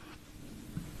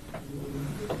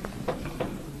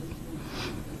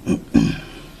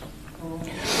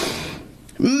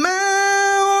ما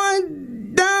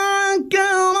ودعك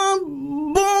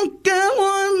ربك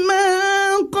وما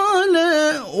قلى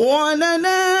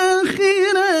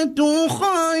وللآخرة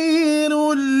خير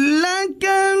لك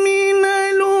من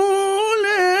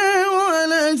الأولى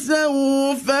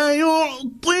ولسوف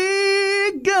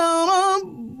يعطيك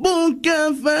ربك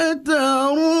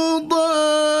فترضى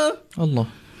الله.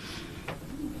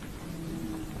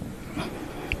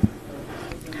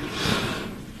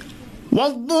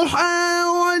 والضحى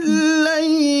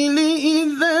والليل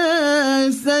إذا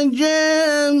سجى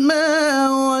ما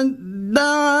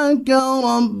ودعك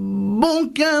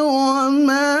ربك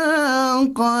وما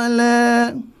قلى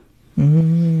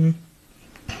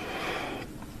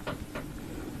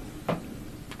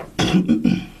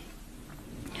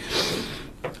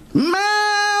ما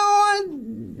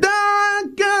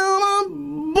ودعك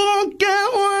ربك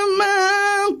وما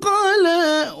قلى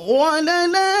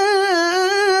وللآخرة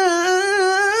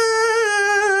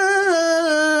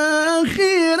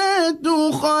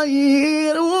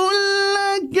خير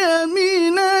لك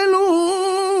من الأولى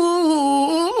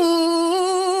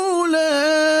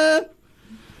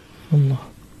الله.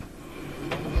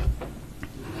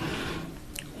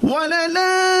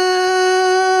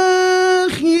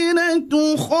 وللآخرة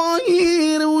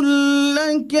خير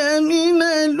لك من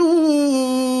الأولى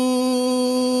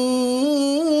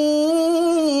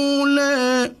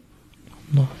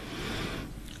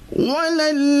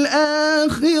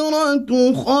وللآخرة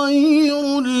خير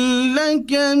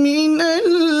لك من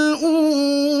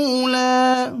الأولى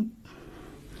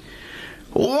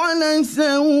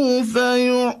ولسوف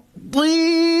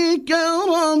يعطيك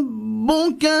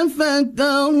ربك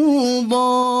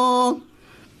فترضى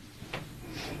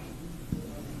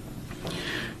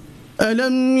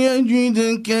ألم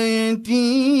يجدك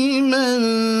يتيما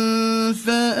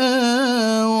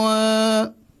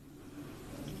فآوى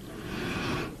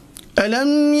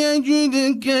ألم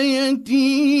يجدك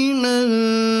يتيما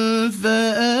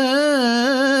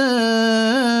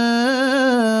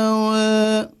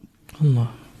فآوى الله.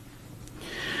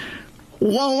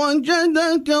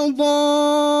 ووجدك ضالا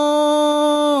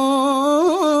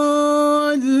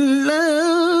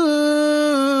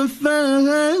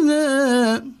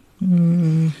فهدى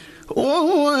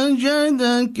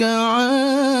ووجدك عائلا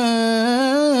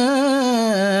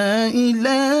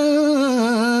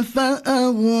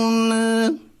فأغنى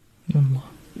الله.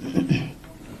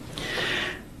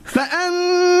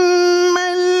 فأما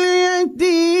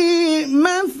اليتيم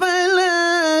فلا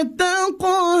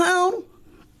تقهر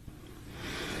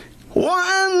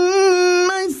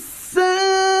وأما السائل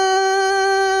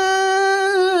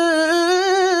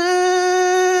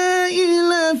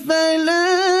فلا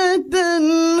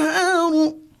تنهر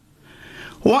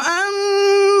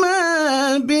وأما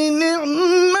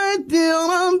بنعمة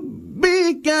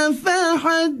ربك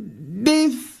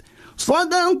فحدث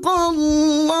صدق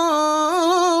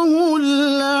الله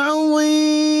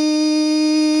العظيم.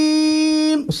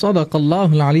 صدق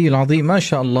الله العلي العظيم. ما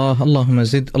شاء الله. اللهم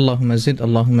زد اللهم زد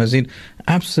اللهم زد.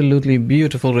 Absolutely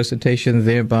beautiful recitation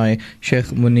there by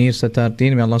Sheikh Munir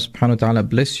Satardeen. May Allah subhanahu wa ta'ala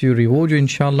bless you, reward you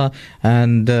inshallah,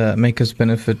 and make us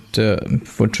benefit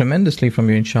for tremendously from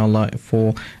you inshallah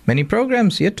for many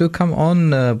programs yet to come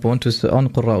on on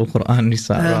Qur'an,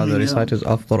 reciters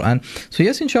of Qur'an. So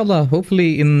yes, inshallah,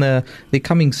 hopefully in the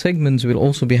coming segments we'll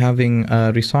also be having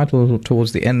recital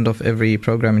towards the end of every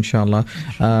program inshallah,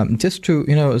 just to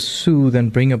soothe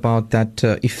and bring about that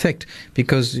effect,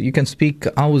 because you can speak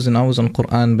hours and hours on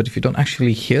Qur'an, but if you don't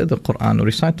actually hear the Qur'an or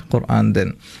recite the Qur'an,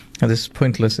 then this is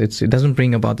pointless. It doesn't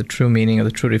bring about the true meaning or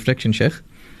the true reflection, Sheikh.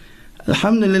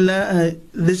 Alhamdulillah,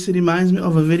 this reminds me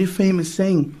of a very famous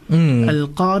saying.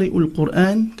 Al-Qari'u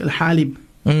al-Qur'an kal-halib.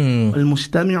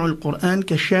 Al-Mustami'u al-Qur'an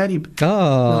kasharib. The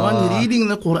one reading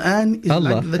the Qur'an is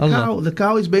like the cow. The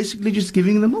cow is basically just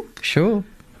giving the milk. Sure.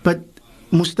 But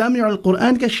Mustami'u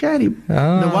al-Qur'an kasharib.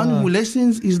 The one who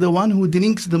listens is the one who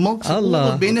drinks the milk. So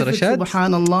all the benefits,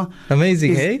 subhanallah.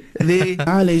 Amazing, hey?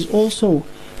 Allah is also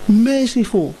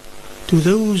merciful to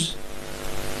those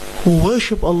who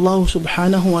worship Allah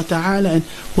subhanahu wa ta'ala, and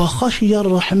وَخَشْيَ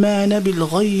الرَّحْمَنَ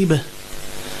بِالْغَيْبِ.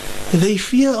 They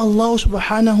fear Allah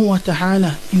subhanahu wa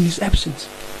ta'ala in His absence.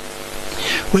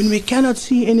 When we cannot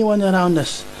see anyone around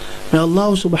us, may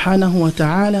Allah subhanahu wa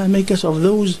ta'ala make us of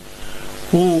those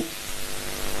who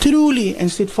truly and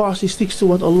steadfastly sticks to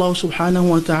what Allah subhanahu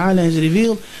wa ta'ala has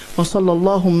revealed. وَصَلَّى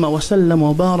اللَّهُمَّ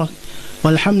وَسَلَّمَ وَبَارَكَ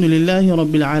وَالْحَمْدُ لِلَّهِ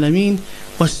رَبِّ الْعَالَمِينَ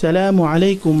وَالسَّلَامُ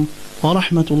عَلَيْكُمْ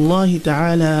ورحمة الله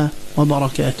تعالى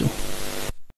وبركاته.